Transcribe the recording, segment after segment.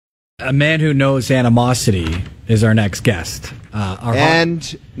A man who knows animosity is our next guest.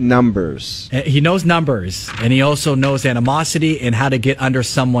 Numbers. He knows numbers, and he also knows animosity and how to get under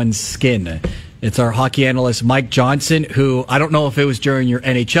someone's skin. It's our hockey analyst, Mike Johnson, who I don't know if it was during your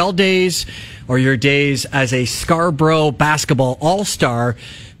NHL days or your days as a Scarborough basketball all-star,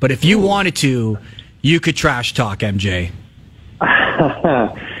 but if you wanted to, you could trash talk MJ.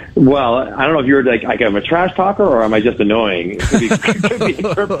 Well, I don't know if you're like I'm a trash talker or am I just annoying? It could be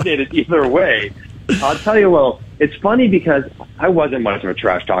interpreted either way. I'll tell you, well, it's funny because I wasn't much of a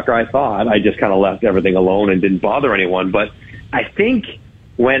trash talker. I thought I just kind of left everything alone and didn't bother anyone. But I think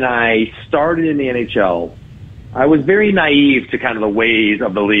when I started in the NHL, I was very naive to kind of the ways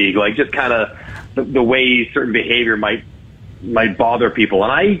of the league, like just kind of the ways certain behavior might bother people.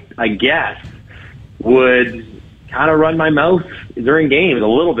 And I guess would kind of run my mouth during games a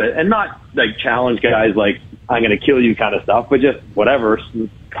little bit and not like challenge guys like I'm going to kill you kind of stuff, but just whatever,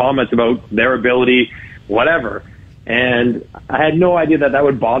 comments about their ability, whatever. And I had no idea that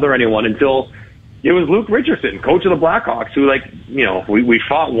would bother anyone until it was Luke Richardson, coach of the Blackhawks, who we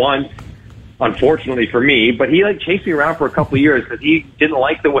fought once, unfortunately for me, but he chased me around for a couple of years because he didn't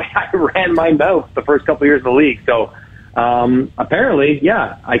like the way I ran my mouth the first couple of years in the league. So apparently,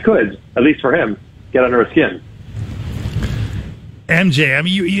 yeah, I could, at least for him, get under his skin. MJ, I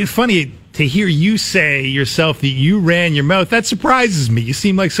mean, you funny to hear you say yourself that you ran your mouth. That surprises me. You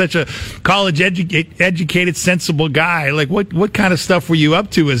seem like such a college educated, sensible guy. Like, what kind of stuff were you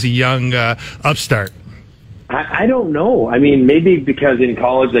up to as a young upstart? I don't know. I mean, maybe because in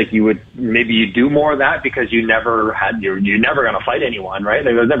college, you do more of that because you're never going to fight anyone, right?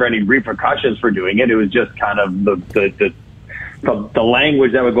 There was never any repercussions for doing it. It was just kind of the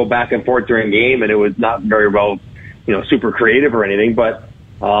language that would go back and forth during game, and it was not very well, super creative or anything. But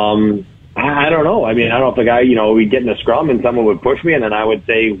I don't know. I mean, I don't know if the guy, we'd get in a scrum and someone would push me, and then I would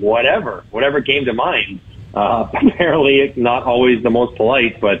say whatever came to mind. Apparently, it's not always the most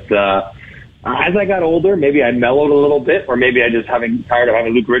polite, but as I got older, maybe I mellowed a little bit, or maybe I just tired of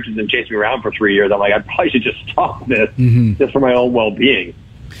having Luke Richardson chase me around for 3 years. I'm like, I probably should just stop this just for my own well-being.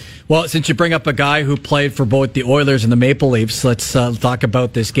 Well, since you bring up a guy who played for both the Oilers and the Maple Leafs, let's talk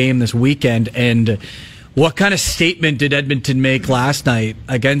about this game this weekend. And what kind of statement did Edmonton make last night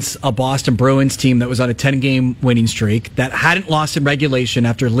against a Boston Bruins team that was on a 10-game winning streak, that hadn't lost in regulation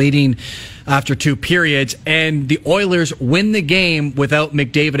after leading after 2 periods, and the Oilers win the game without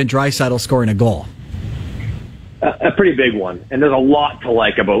McDavid and Draisaitl scoring a goal? A pretty big one. And there's a lot to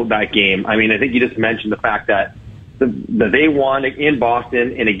like about that game. I mean, I think you just mentioned the fact that they won in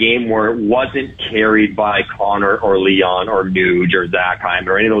Boston in a game where it wasn't carried by Connor or Leon or Nuge or Zach Hyman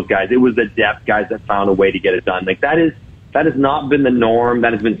or any of those guys. It was the depth guys that found a way to get it done. That has not been the norm.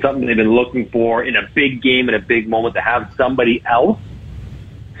 That has been something they've been looking for in a big game, in a big moment, to have somebody else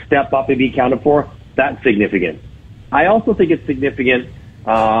step up and be counted for. That's significant. I also think it's significant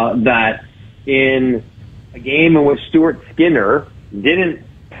that in a game in which Stuart Skinner didn't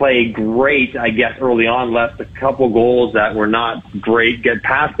play great, I guess, early on, left a couple goals that were not great get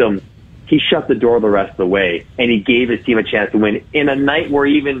past him, he shut the door the rest of the way, and he gave his team a chance to win in a night where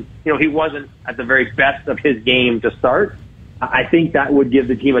even, he wasn't at the very best of his game to start. I think that would give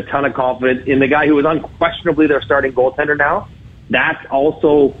the team a ton of confidence in the guy who is unquestionably their starting goaltender now. That's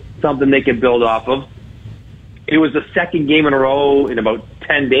also something they can build off of. It was the second game in a row in about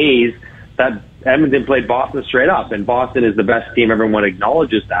 10 days that Edmonton played Boston straight up, and Boston is the best team. Everyone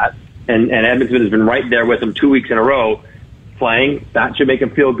acknowledges that, and Edmonton has been right there with them 2 weeks in a row playing. That should make them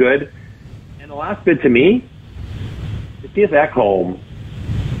feel good. And the last bit to me, Mattias Ekholm,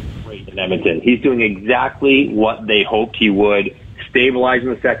 great in Edmonton. He's doing exactly what they hoped he would, stabilizing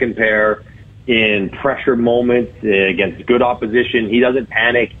the second pair in pressure moments against good opposition. He doesn't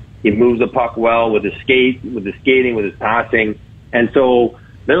panic. He moves the puck well with his skating, with his passing, and so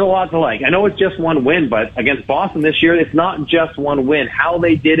there's a lot to like. I know it's just one win, but against Boston this year, it's not just one win. How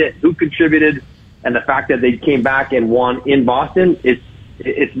they did it, who contributed, and the fact that they came back and won in Boston,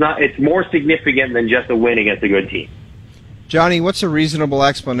 it's more significant than just a win against a good team. Johnny, what's a reasonable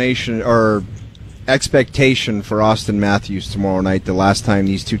explanation or expectation for Austin Matthews tomorrow night, the last time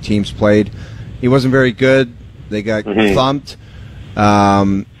these two teams played? He wasn't very good. They got thumped.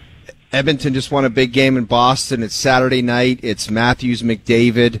 Edmonton just won a big game in Boston. It's Saturday night. It's Matthews,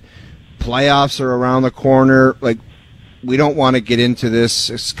 McDavid. Playoffs are around the corner. We don't want to get into this.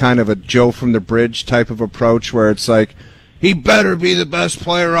 It's kind of a Joe from the bridge type of approach where it's like, he better be the best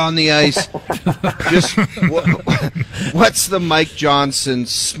player on the ice. Just what's the Mike Johnson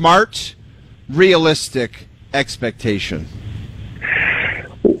smart, realistic expectation?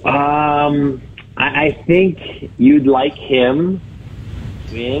 I think you'd like him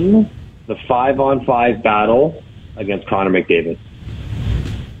win the 5-on-5 battle against Connor McDavid.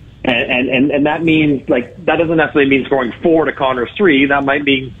 And that means, like, that doesn't necessarily mean scoring 4 to Connor's 3. That might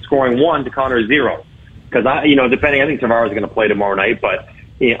mean scoring 1 to Connor's 0. Because, depending, I think Tavares is going to play tomorrow night, but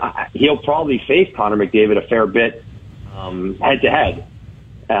he'll probably face Connor McDavid a fair bit head-to-head.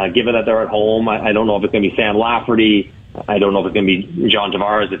 Given that they're at home, I don't know if it's going to be Sam Lafferty. I don't know if it's going to be John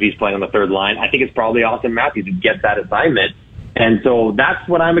Tavares if he's playing on the third line. I think it's probably Austin Matthews to get that assignment. And so that's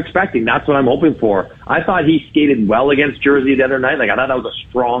what I'm expecting. That's what I'm hoping for. I thought he skated well against Jersey the other night. Like, I thought that was a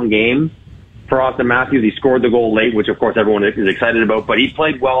strong game for Austin Matthews. He scored the goal late, which of course everyone is excited about, but he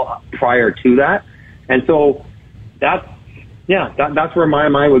played well prior to that. And so that's where my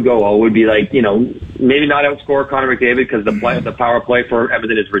mind would go. It would be like, maybe not outscore Connor McDavid because the power play for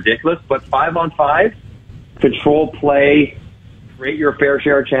Edmonton is ridiculous, but 5-on-5, control play, create your fair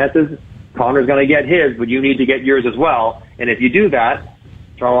share of chances. Connor's going to get his, but you need to get yours as well. And if you do that,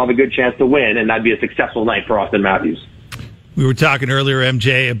 Toronto will have a good chance to win, and that'd be a successful night for Austin Matthews. We were talking earlier,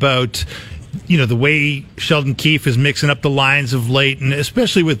 MJ, about the way Sheldon Keefe is mixing up the lines of late, and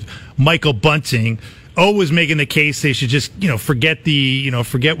especially with Michael Bunting. Was making the case they should just forget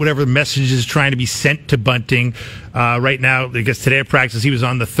whatever message is trying to be sent to Bunting. Right now, I guess today at practice he was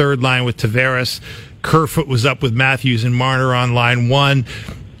on the third line with Tavares. Kerfoot was up with Matthews and Marner on line 1.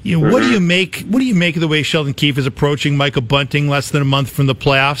 What do you make of the way Sheldon Keefe is approaching Michael Bunting less than a month from the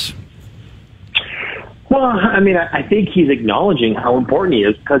playoffs? Well, I mean, I think he's acknowledging how important he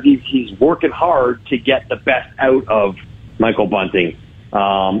is because he's working hard to get the best out of Michael Bunting.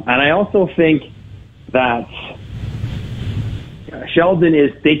 And I also think that Sheldon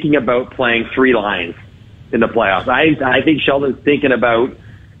is thinking about playing 3 lines in the playoffs. I think Sheldon's thinking about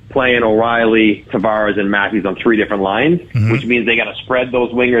playing O'Reilly, Tavares, and Matthews on 3 different lines, which means they got to spread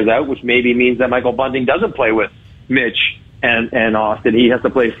those wingers out, which maybe means that Michael Bunting doesn't play with Mitch and Austin. He has to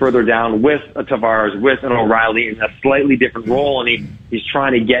play further down with a Tavares, with an O'Reilly in a slightly different role, and he's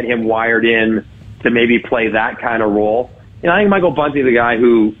trying to get him wired in to maybe play that kind of role. I think Michael Bunting is a guy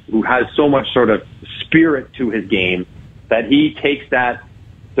who has so much sort of spirit to his game that he takes that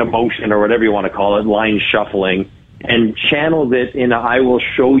demotion, or whatever you want to call it, line shuffling, and channels it in a I will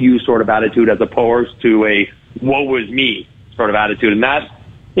show you sort of attitude as opposed to a woe is me sort of attitude. And that,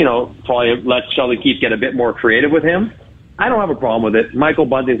 probably lets Sheldon Keefe get a bit more creative with him. I don't have a problem with it. Michael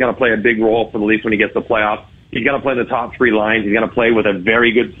Bunting's going to play a big role for the Leafs when he gets to the playoffs. He's going to play the top 3 lines. He's going to play with a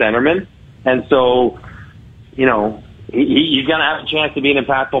very good centerman. And so, he's going to have a chance to be an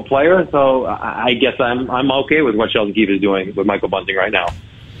impactful player. So I guess I'm okay with what Sheldon Keefe is doing with Michael Bunting right now.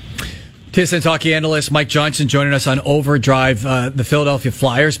 TSN's hockey analyst Mike Johnson joining us on Overdrive. The Philadelphia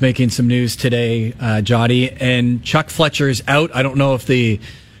Flyers making some news today, Johnny, and Chuck Fletcher's out. I don't know if the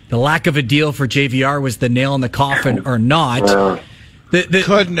lack of a deal for JVR was the nail in the coffin or not.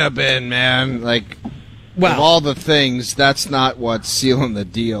 Couldn't have been, man. Of all the things, that's not what's sealing the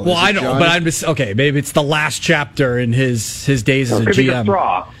deal. Well, I know, Johnny? But I'm just okay. Maybe it's the last chapter in his days as a GM. Could be the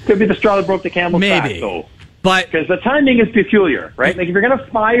straw. Could be the straw that broke the camel's back, though. But because the timing is peculiar, right? Like if you're going to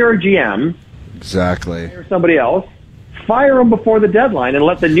fire a GM, exactly, or somebody else, fire him before the deadline and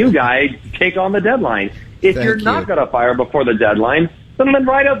let the new guy take on the deadline. If you're not going to fire before the deadline, then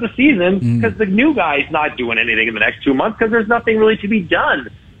ride out the season because the new guy's not doing anything in the next 2 months because there's nothing really to be done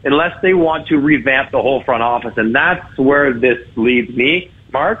unless they want to revamp the whole front office. And that's where this leads me,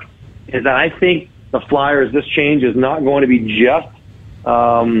 Mark, is that I think the Flyers, this change is not going to be just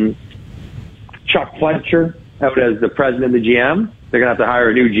Chuck Fletcher out as the president and the GM. They're going to have to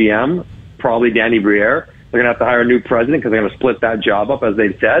hire a new GM, probably Danny Briere. They're going to have to hire a new president because they're going to split that job up, as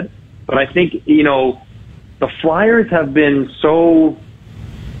they've said. But I think, the Flyers have been so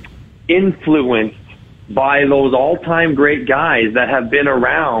influenced by those all-time great guys that have been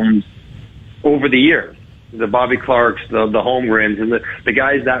around over the years. The Bobby Clarks, the Holmgrens, and the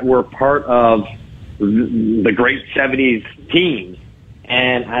guys that were part of the great 70s teams.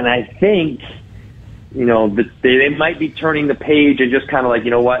 And I think, they might be turning the page and just kind of like,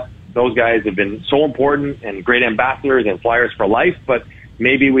 what, those guys have been so important and great ambassadors and Flyers for life, but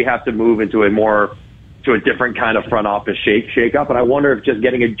maybe we have to move into a different kind of front office shake up. And I wonder if just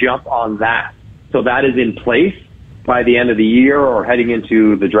getting a jump on that, so that is in place by the end of the year or heading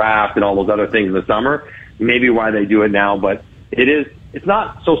into the draft and all those other things in the summer, maybe why they do it now. But it's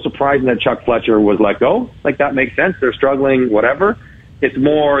not so surprising that Chuck Fletcher was let go. Like, that makes sense. They're struggling, whatever. It's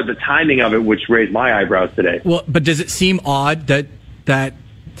more the timing of it which raised my eyebrows today. Well, but does it seem odd that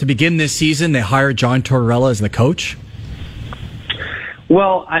to begin this season they hired John Tortorella as the coach?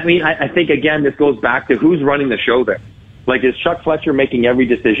 Well, I mean, I think, again, this goes back to who's running the show there. Like, is Chuck Fletcher making every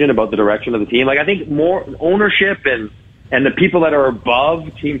decision about the direction of the team? Like, I think more ownership and And the people that are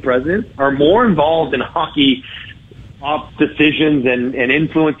above team presidents are more involved in hockey ops decisions and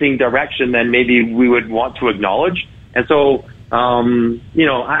influencing direction than maybe we would want to acknowledge. And so,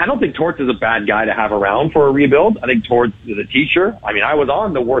 I don't think Torts is a bad guy to have around for a rebuild. I think Torts is a teacher. I mean, I was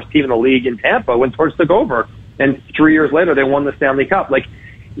on the worst team in the league in Tampa when Torts took over, and 3 years later they won the Stanley Cup. Like,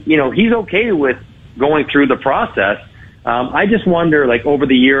 he's okay with going through the process. I just wonder, like, over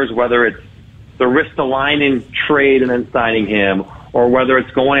the years, whether it's the Ristolainen trade and then signing him, or whether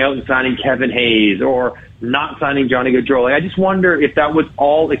it's going out and signing Kevin Hayes, or not signing Johnny Gaudreau. Like, I just wonder if that was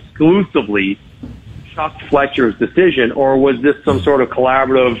all exclusively Chuck Fletcher's decision, or was this some sort of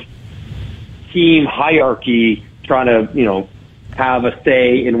collaborative team hierarchy trying to, have a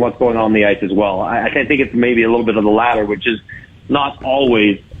say in what's going on the ice as well? I think it's maybe a little bit of the latter, which is not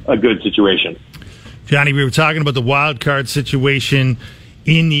always a good situation. Johnny, we were talking about the wild card situation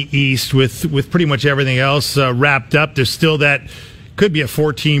in the East with pretty much everything else wrapped up. There's still that could be a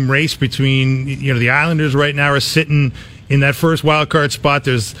 4-team race between, the Islanders right now are sitting in that first wild card spot.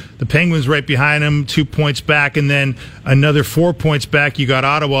 There's the Penguins right behind them, 2 points back, and then another 4 points back. You got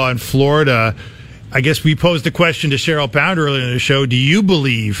Ottawa and Florida. I guess we posed the question to Cheryl Pound earlier in the show. Do you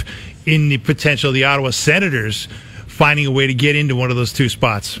believe in the potential of the Ottawa Senators finding a way to get into one of those two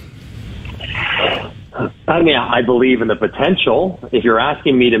spots? I mean, I believe in the potential. If you're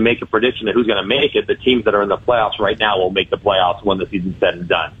asking me to make a prediction of who's going to make it, the teams that are in the playoffs right now will make the playoffs when the season's said and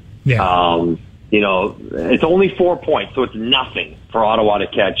done. Yeah. It's only 4 points, so it's nothing for Ottawa to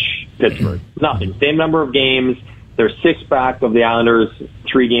catch Pittsburgh. Nothing. Same number of games. They're 6 back of the Islanders,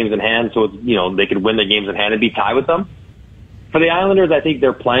 3 games in hand, so it's, they could win their games in hand and be tied with them. For the Islanders, I think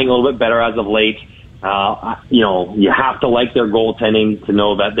they're playing a little bit better as of late. You have to like their goaltending to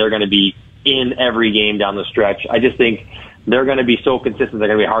know that they're going to be in every game down the stretch. I just think they're going to be so consistent, they're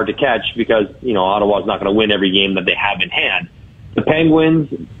going to be hard to catch because, Ottawa's not going to win every game that they have in hand. The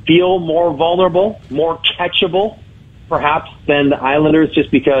Penguins feel more vulnerable, more catchable, perhaps, than the Islanders,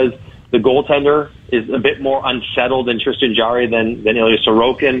 just because the goaltender is a bit more unsettled than Tristan Jarry than Ilya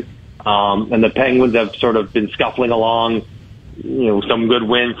Sorokin. And the Penguins have sort of been scuffling along, some good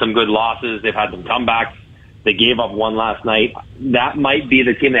wins, some good losses. They've had some comebacks. They gave up one last night. That might be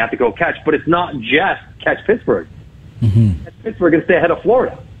the team they have to go catch, but it's not just catch Pittsburgh. Mm-hmm. Catch Pittsburgh and stay ahead of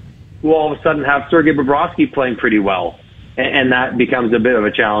Florida, who all of a sudden have Sergei Bobrovsky playing pretty well. And that becomes a bit of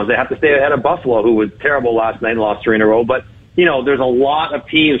a challenge. They have to stay ahead of Buffalo, who was terrible last night and lost 3 in a row. But, there's a lot of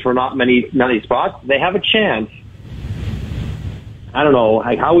teams for not many spots. They have a chance. I don't know.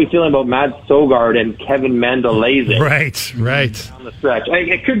 How are we feeling about Matt Sogard and Kevin Mandolese? Right. On the stretch.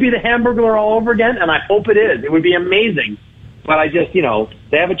 It could be the Hamburglar all over again, and I hope it is. It would be amazing. But I just,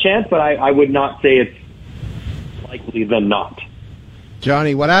 they have a chance, but I would not say it's likely than not.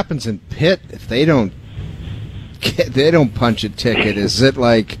 Johnny, what happens in Pitt if they don't punch a ticket? Is it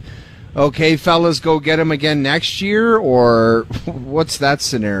like, okay, fellas, go get him again next year, or what's that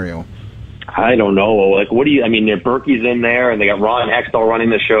scenario? I don't know. Like, Berkey's in there, and they got Ron Hextall running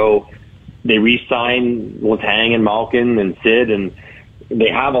the show. They re-signed Letang and Malkin and Sid, and they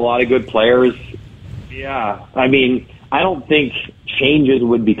have a lot of good players. Yeah, I don't think changes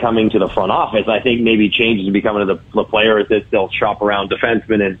would be coming to the front office. I think maybe changes would be coming to the players that they'll shop around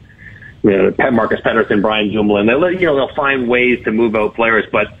defensemen and Marcus Pettersson, Brian Dumoulin. They'll find ways to move out players,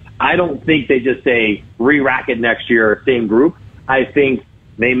 but I don't think they just say re-rack it next year, same group. I think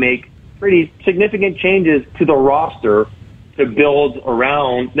they make pretty significant changes to the roster to build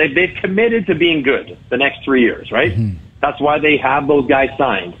around. They've committed to being good the next 3 years, right? Mm-hmm. That's why they have those guys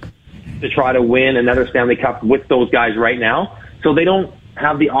signed, to try to win another Stanley Cup with those guys right now. So they don't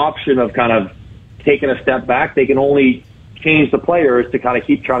have the option of kind of taking a step back. They can only change the players to kind of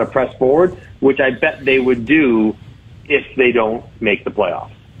keep trying to press forward, which I bet they would do if they don't make the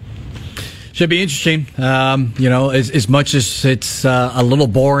playoffs. Should be interesting. As much as it's a little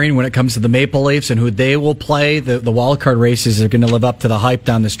boring when it comes to the Maple Leafs and who they will play, the wild card races are going to live up to the hype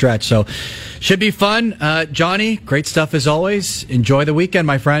down the stretch. So should be fun. Johnny, great stuff as always. Enjoy the weekend,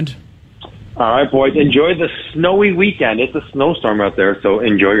 my friend. All right, boys. Enjoy the snowy weekend. It's a snowstorm out there, so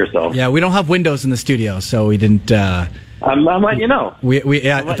enjoy yourself. Yeah, we don't have windows in the studio, so we didn't... I'm letting you know.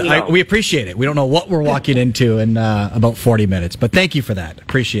 We appreciate it. We don't know what we're walking into in about 40 minutes, but thank you for that.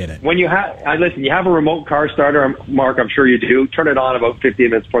 Appreciate it. When you listen, you have a remote car starter, Mark. I'm sure you do. Turn it on about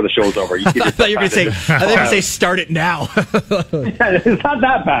 15 minutes before the show's over. I thought you were going to say start it now. It's not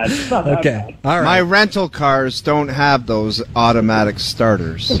that bad. It's not that bad. All right. My rental cars don't have those automatic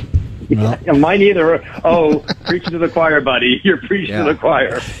starters. Well. Yeah, mine either. Oh, preaching to the choir, buddy. You're preaching to the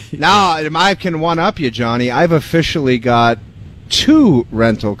choir. Now, I can one-up you, Johnny. I've officially got 2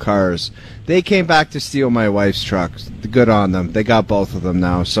 rental cars. They came back to steal my wife's truck. Good on them. They got both of them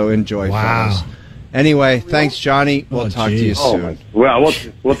now, so enjoy, fellas. Anyway, thanks, Johnny. We'll talk to you soon. Well,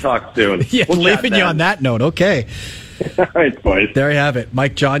 we'll talk soon. Yeah, we'll leaving you on that note. Okay. All right, boys. There you have it.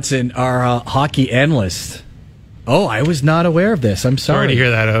 Mike Johnson, our hockey analyst. Oh, I was not aware of this. I'm sorry. Sorry to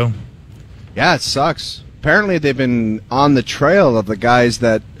hear that, O. Yeah, it sucks. Apparently, they've been on the trail of the guys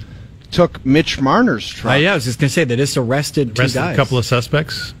that took Mitch Marner's truck. Yeah, I was just going to say, they just arrested 2 guys. A couple of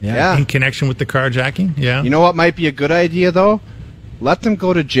suspects. Yeah. In connection with the carjacking. Yeah. You know what might be a good idea, though? Let them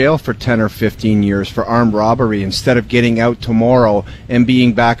go to jail for 10 or 15 years for armed robbery instead of getting out tomorrow and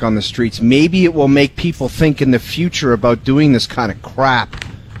being back on the streets. Maybe it will make people think in the future about doing this kind of crap.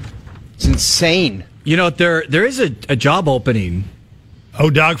 It's insane. You know, there is a job opening.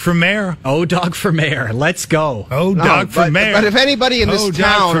 O-Dog for mayor. O-Dog for mayor. Let's go. O-Dog for mayor. But if anybody in this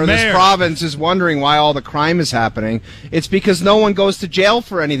town or this province is wondering why all the crime is happening, it's because no one goes to jail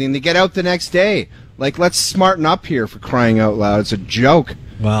for anything. They get out the next day. Like, let's smarten up here, for crying out loud. It's a joke.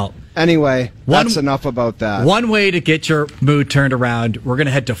 Well, anyway, that's enough about that. One way to get your mood turned around, we're going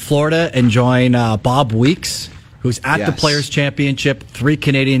to head to Florida and join Bob Weeks, who's at the Players' Championship. 3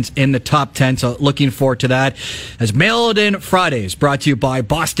 Canadians in the top 10, so looking forward to that. As Mailed In Fridays, brought to you by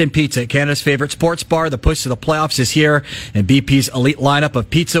Boston Pizza, Canada's favorite sports bar. The push to the playoffs is here, and BP's elite lineup of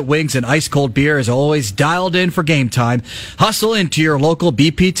pizza, wings, and ice-cold beer is always dialed in for game time. Hustle into your local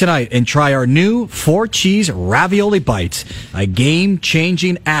BP tonight and try our new 4-cheese ravioli bites, a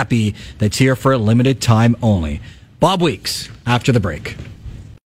game-changing appy that's here for a limited time only. Bob Weeks, after the break.